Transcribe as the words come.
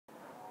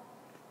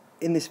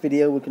In this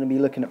video we're going to be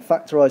looking at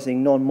factorising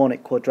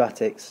non-monic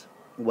quadratics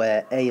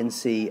where a and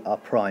c are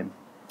prime.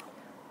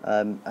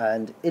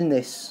 And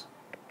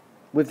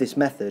with this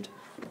method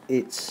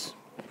it's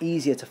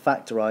easier to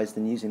factorise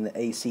than using the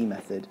AC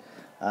method,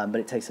 but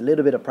it takes a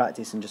little bit of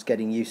practice and just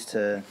getting used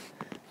to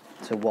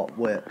what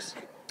works.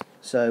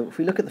 So if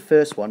we look at the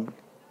first one,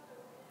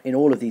 in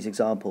all of these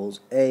examples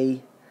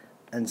a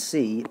and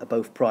c are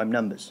both prime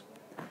numbers.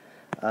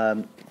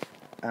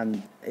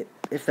 And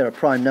if they're a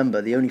prime number,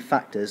 the only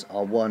factors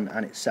are 1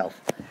 and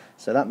itself.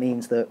 So that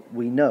means that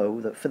we know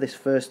that for this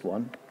first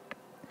one,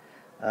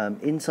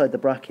 inside the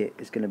bracket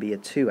is going to be a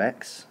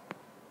 2x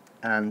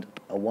and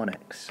a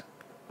 1x,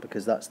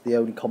 because that's the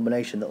only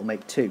combination that will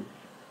make 2.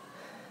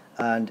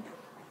 And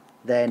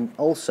then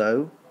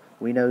also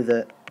we know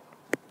that,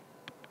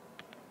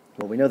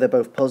 well, we know they're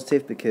both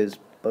positive because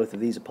both of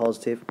these are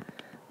positive,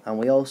 and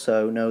we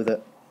also know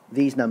that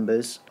these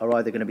numbers are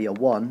either going to be a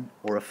 1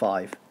 or a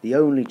 5. The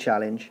only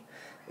challenge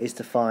is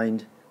to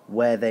find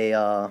where they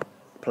are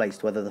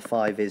placed, whether the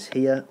 5 is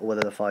here or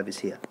whether the 5 is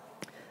here.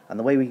 And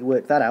the way we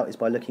work that out is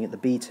by looking at the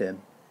b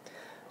term.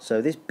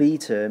 So this b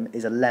term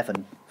is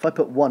 11. If I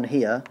put 1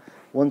 here,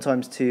 1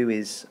 times 2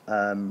 is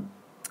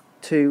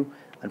 2,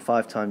 and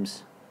 5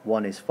 times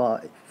 1 is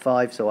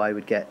 5, so I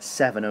would get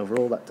 7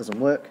 overall. That doesn't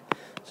work.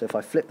 So if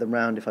I flip them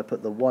round, if I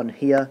put the 1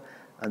 here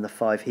and the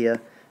 5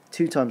 here,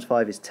 2 times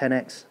 5 is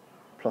 10x,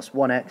 plus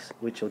 1x,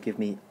 which will give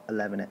me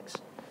 11x.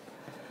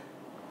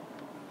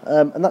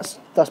 And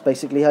that's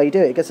basically how you do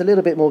it. It gets a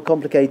little bit more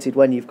complicated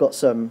when you've got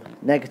some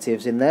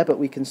negatives in there, but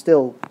we can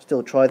still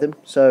try them.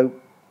 So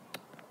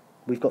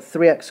we've got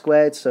 3x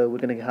squared, so we're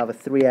going to have a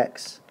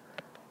 3x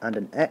and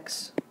an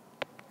x.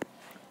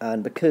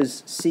 And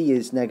because c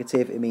is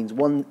negative, it means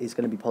 1 is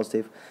going to be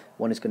positive,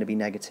 1 is going to be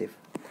negative.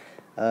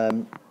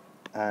 And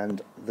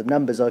the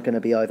numbers are going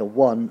to be either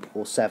 1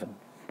 or 7.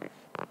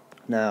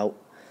 Now,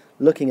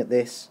 looking at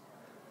this,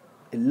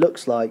 it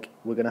looks like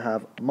we're going to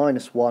have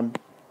 -1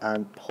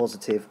 and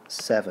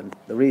 +7.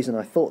 The reason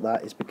I thought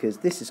that is because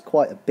this is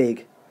quite a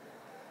big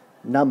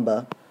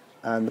number,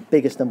 and the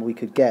biggest number we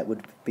could get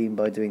would have been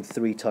by doing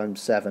 3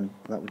 times 7,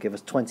 and that would give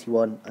us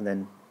 21, and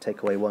then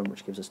take away 1,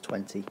 which gives us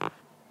 20.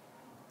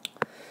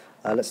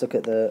 Let's look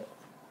at the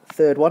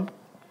third one.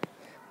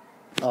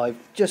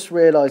 I've just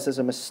realised there's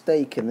a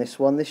mistake in this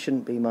one. This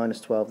shouldn't be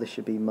 -12, this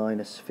should be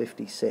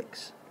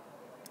 -56.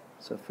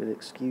 So if we'll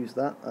excuse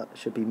that, that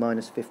should be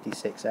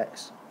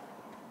 -56x.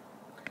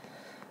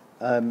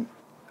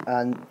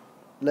 And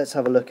let's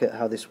have a look at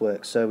how this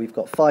works. So we've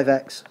got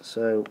 5x,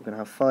 so we're going to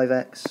have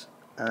 5x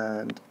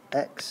and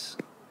x.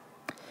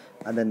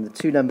 And then the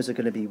two numbers are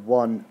going to be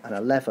 1 and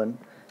 11.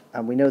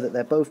 And we know that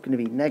they're both going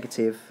to be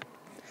negative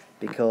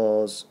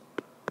because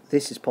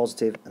this is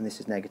positive and this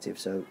is negative.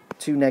 So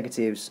two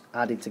negatives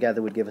added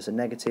together would give us a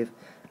negative,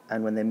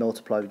 and when they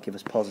multiply would give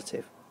us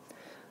positive.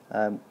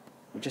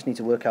 We just need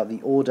to work out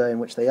the order in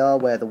which they are,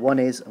 where the 1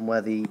 is and where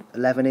the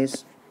 11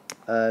 is.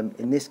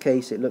 In this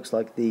case, it looks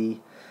like the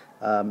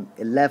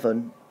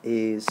 11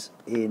 is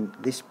in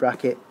this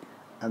bracket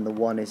and the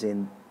 1 is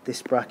in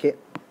this bracket,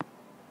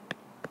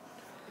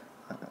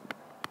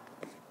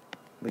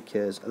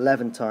 because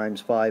 11 times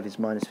 5 is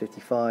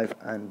 -55,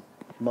 and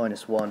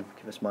 -1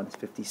 gives us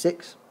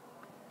 -56.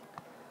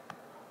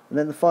 And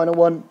then the final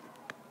one,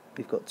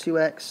 we've got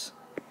 2x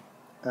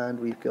and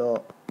we've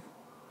got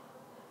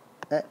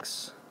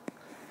x.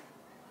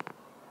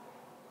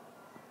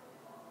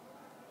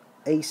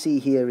 AC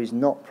here is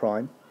not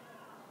prime,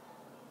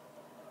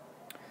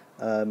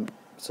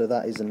 so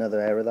that is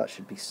another error. That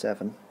should be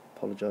 7.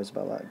 Apologise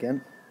about that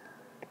again.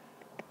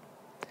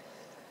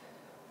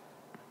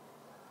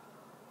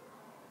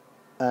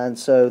 And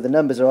so the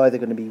numbers are either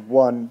going to be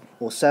 1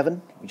 or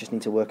 7. We just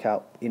need to work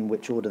out in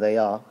which order they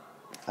are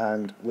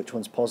and which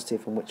one's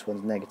positive and which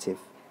one's negative.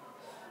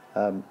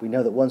 We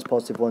know that one's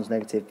positive, one's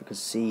negative because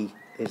C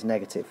is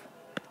negative.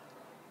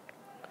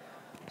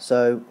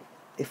 So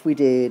if we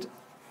did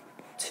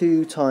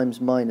 2 times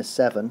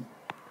 -7,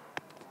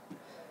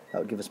 that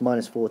would give us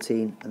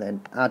 -14, and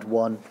then add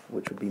 1,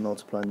 which would be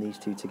multiplying these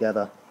two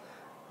together,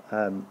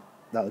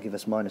 that would give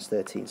us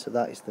 -13. So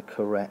that is the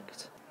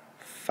correct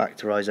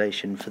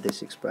factorisation for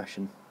this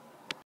expression.